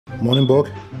Morning,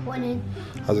 Borg. Morning.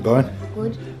 How's it going?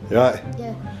 Good. You right?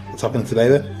 Yeah. What's happening today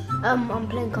then? I'm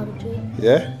playing Coventry.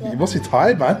 Yeah? Yeah. You must be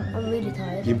tired, man. I'm really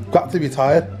tired. You've got to be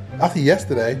tired. After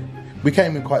yesterday, we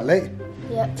came in quite late.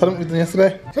 Yeah. Tell them what we did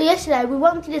yesterday. So yesterday we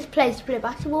went to this place to play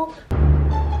basketball.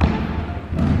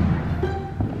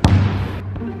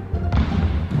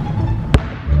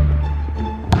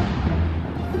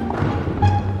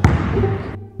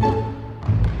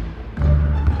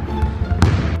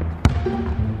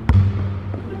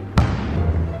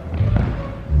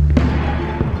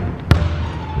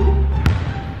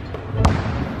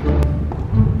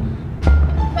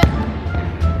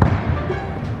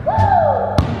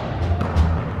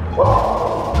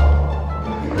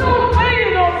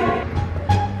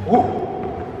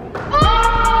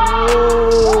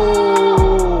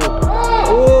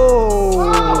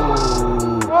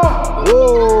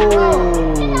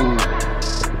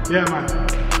 Yeah, man.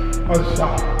 I was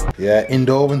shocked. Yeah,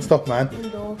 indoor and stuff, man.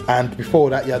 Indoor. And before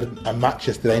that, you had a match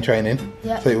yesterday in training.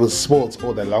 Yeah. So it was sports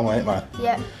all day long, wasn't it, man?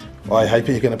 Yeah. Well, how do you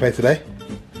think you're going to play today?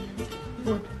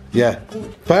 Good. Yeah.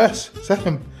 Good. First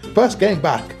game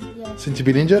back Yeah. since you've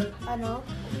been injured. I know.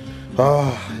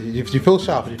 Oh, you feel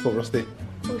sharp or do you feel rusty?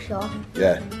 For sure.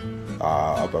 Yeah.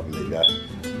 I believe, yeah.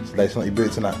 So lace on your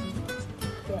boots and that.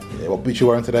 Yeah. Yeah, what boots you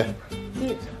wearing today?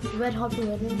 Boots. Red Hot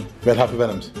Venom. Red Happy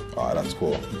Venoms. Oh, that's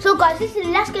cool. So guys, this is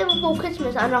the last game before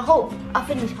Christmas and I hope I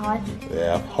finish high.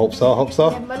 Yeah, hope so, hope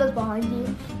so. Yeah, Melo's behind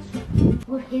you.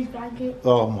 With his blanket.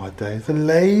 Oh my days, the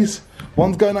lays.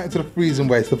 One's going out into the freezing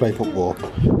waves to play football.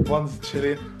 One's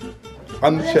chilling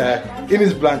on the chair in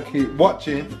his blanket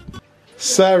watching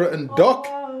Sarah and Doc.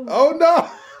 Oh no!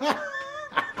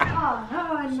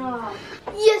 Oh no.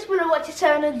 Yes, when I watch a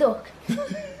Sarah and a Duck.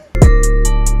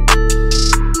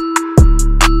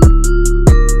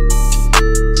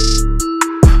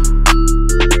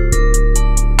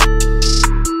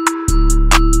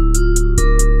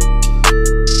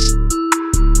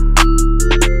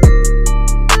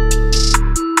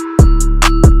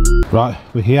 Right,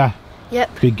 we're here.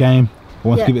 Yep. Big game. I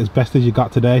want Yep. to give it as best as you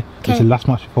got today. It's the last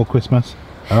match before Christmas.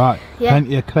 Alright. Yeah.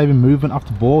 Plenty of clever movement off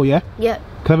the ball, yeah? Yep.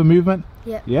 Clever movement?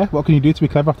 Yep. Yeah? What can you do to be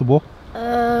clever off the ball?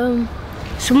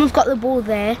 Someone's got the ball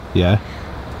there Yeah.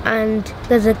 and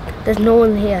there's no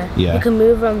one here. Yeah. You can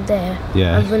move around there.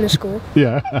 Yeah. And win the score.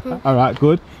 Yeah. Alright,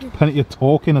 good. Plenty of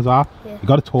talking as well. Yeah. You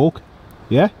gotta talk.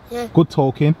 Yeah? Yeah. Good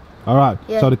talking. Alright.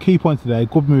 Yeah. So the key point today,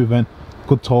 good movement,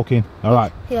 good talking.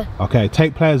 Alright. Yeah. Okay,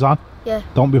 take players on. Yeah.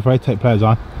 Don't be afraid to take players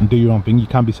on and do your own thing. You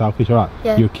can be selfish, alright?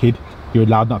 Yeah. You're a kid. You're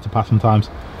allowed not to pass sometimes.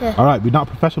 Yeah. Alright, we're not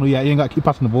professional yet. You ain't got to keep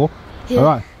passing the ball. Yeah.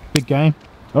 Alright, big game.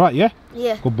 Alright, yeah?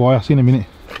 Yeah. Good boy, I'll see you in a minute.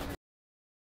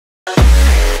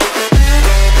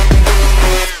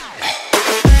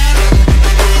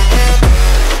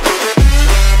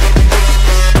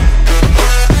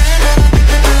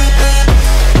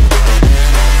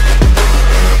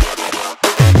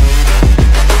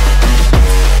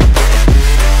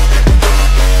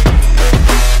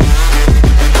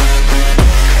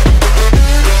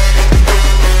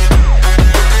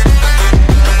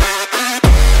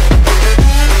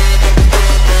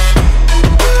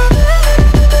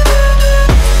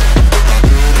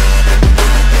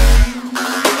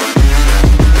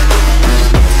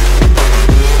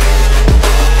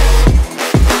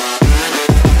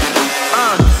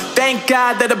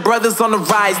 That the brothers on the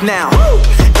rise now.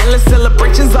 Endless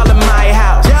celebrations all in my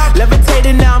house.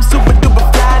 Levitating now, I'm super duper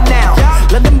fly now.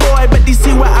 London boy, but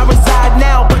DC where I reside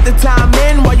now. Put the time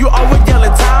in while you always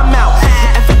yelling time out.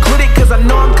 And for quit it, cause I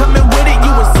know I'm coming with it.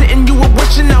 You were sitting, you were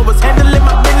wishing I was handling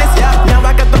my business. Now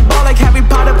I got the ball like Harry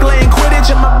Potter playing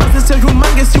Quidditch. And my business is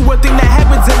humongous, you would think that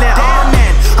happens in there. Damn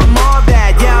man, I'm all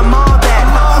that, yeah I'm all that.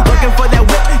 Working for that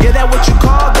whip, yeah that what you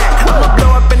call that. I'ma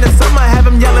blow up in the summer, have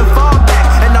him yelling fall back.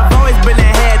 And I've always been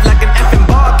ahead like an effing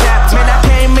ball cap. Man, I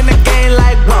came in the game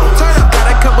like whoa.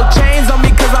 Got a couple chains on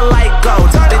me cause I like gold.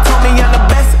 They told me I'm the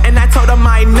best and I told them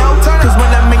I know. Cause when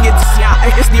I'm in your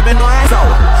it's even on so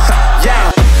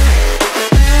yeah.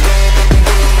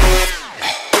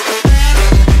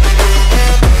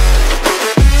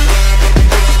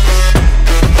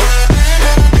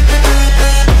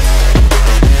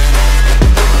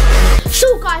 So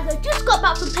guys, I just got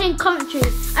back from playing Coventry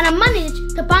and I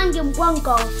managed to bang in one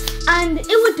goal. And it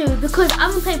would do because I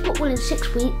haven't played football in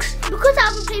 6 weeks. Because I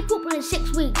haven't played football in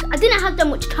 6 weeks, I didn't have that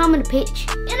much time on the pitch.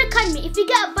 In academy, if you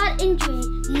get a bad injury,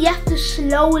 you have to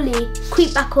slowly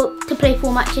creep back up to play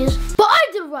 4 matches. But I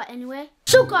did right anyway.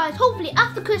 So guys, hopefully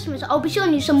after Christmas, I'll be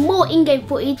showing you some more in-game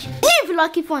footage. Leave a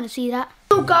like if you want to see that.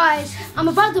 So So guys, I'm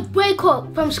about to break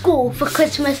up from school for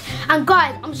Christmas, and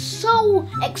guys, I'm so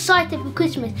excited for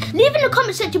Christmas. Leave in the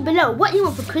comment section below what you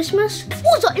want for Christmas.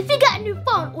 Also, if you get a new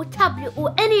phone or tablet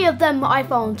or any of them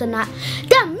iPhones and that,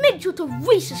 then make sure to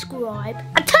resubscribe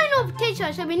and turn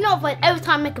notifications so you'll be notified every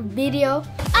time I make a video.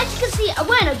 As you can see, I'm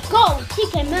wearing a gold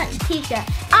TK merch t-shirt,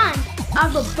 and I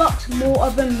have a box more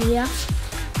of them here.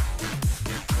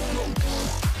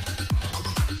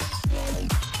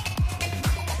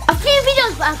 A few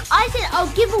videos back, I said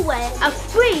I'll give away a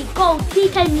free gold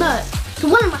TK merch to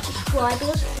one of my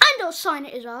subscribers, and I'll sign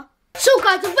it as well. So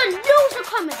guys, I've read loads of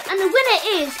comments, and the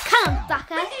winner is Callum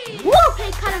Thacker. Well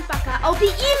played, Callum Thacker. I'll be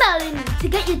emailing you to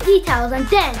get your details, and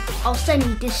then I'll send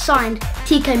you this signed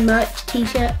TK merch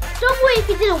t-shirt. Don't worry if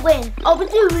you didn't win. I'll be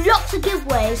doing lots of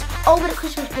giveaways over the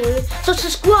Christmas period, so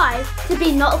subscribe to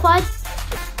be notified.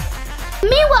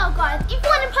 Meanwhile guys, if you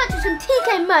want to purchase some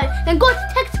TK merch, then go to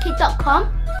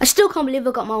tekkerzkid.com. I still can't believe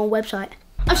I got my own website.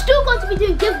 I'm still going to be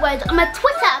doing giveaways on my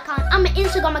Twitter account and my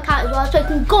Instagram account as well, so you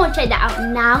can go and check that out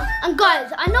now. And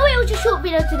guys, I know it was a short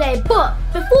video today, but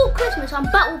before Christmas I'm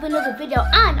back with another video,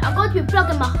 and I'm going to be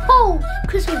vlogging my whole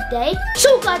Christmas day.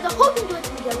 So guys, I hope you enjoyed this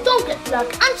video. Don't forget to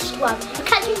like and subscribe. I'll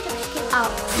catch you in the next video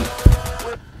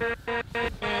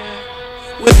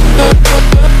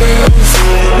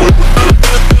out.